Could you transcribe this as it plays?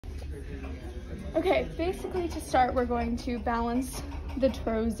Okay, basically to start, we're going to balance the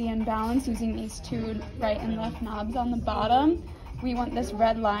Torsion balance using these two right and left knobs on the bottom. We want this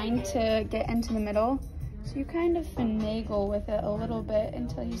red line to get into the middle. So you kind of finagle with it a little bit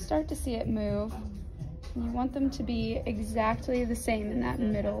until you start to see it move. And you want them to be exactly the same in that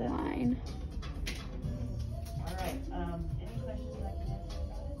middle line. All right, any questions I can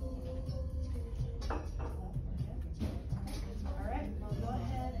answer about it? All right, well, go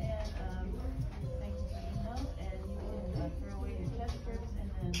ahead and thank you for your note, and you can throw away your test strips and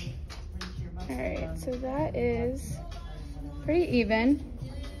then rinse your bucket. All right, so that is pretty even.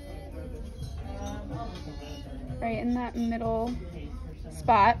 Right in that middle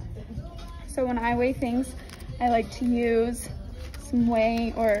spot. So when I weigh things, I like to use some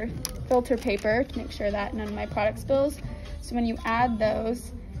weighing or filter paper to make sure that none of my product spills. So when you add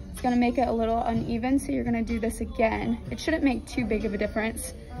those, it's gonna make it a little uneven, so you're gonna do this again. It shouldn't make too big of a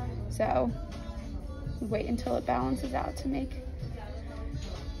difference. So wait until it balances out to make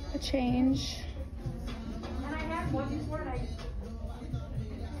a change. And I have one before I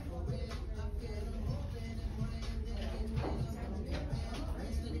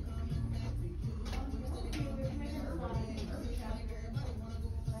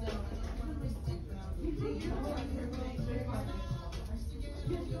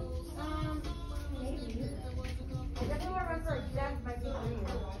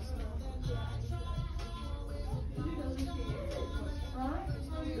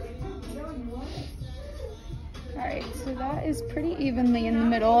All right, so that is pretty evenly in the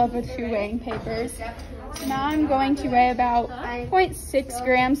middle of the two weighing papers. So now I'm going to weigh about 0.6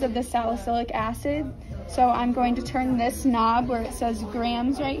 grams of the salicylic acid. So I'm going to turn this knob where it says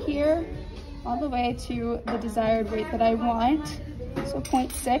grams right here all the way to the desired weight that I want. So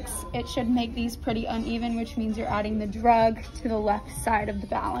 0.6, it should make these pretty uneven, which means you're adding the drug to the left side of the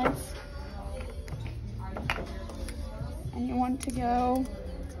balance. And you want to go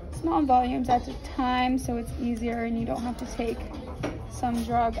small volumes at a time so it's easier and you don't have to take some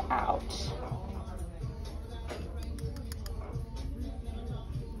drug out.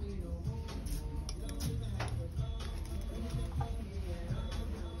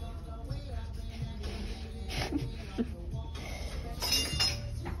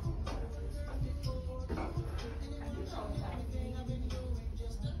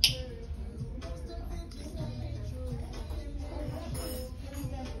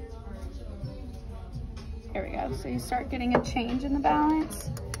 There we go, so you start getting a change in the balance.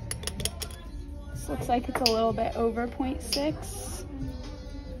 This looks like it's a little bit over 0.6.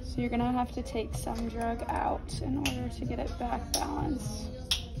 So you're gonna have to take some drug out in order to get it back balanced.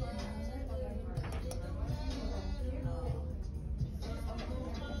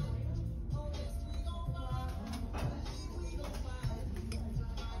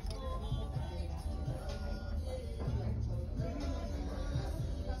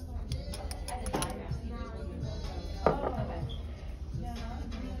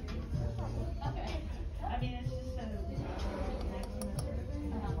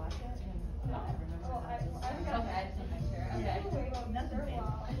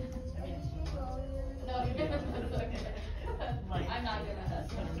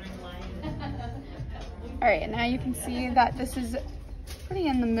 All right, now you can see that this is pretty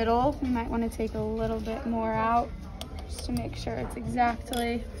in the middle. You might want to take a little bit more out just to make sure it's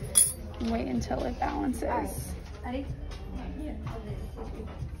exactly, and wait until it balances. All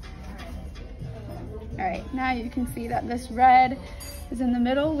right, now you can see that this red is in the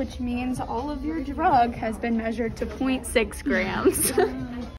middle, which means all of your drug has been measured to 0.6 grams.